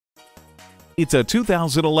It's a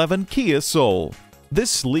 2011 Kia Soul.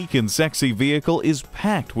 This sleek and sexy vehicle is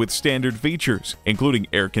packed with standard features, including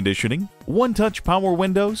air conditioning, one-touch power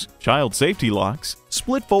windows, child safety locks,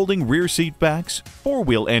 split-folding rear seat backs,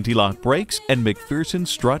 four-wheel anti-lock brakes, and McPherson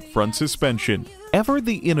strut front suspension. Ever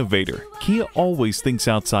the innovator, Kia always thinks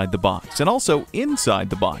outside the box and also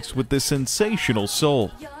inside the box with this sensational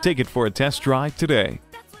Soul. Take it for a test drive today.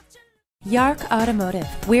 Yark Automotive.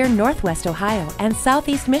 We're Northwest Ohio and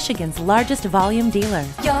Southeast Michigan's largest volume dealer.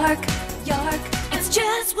 Yark, it's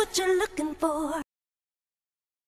just what you're looking for.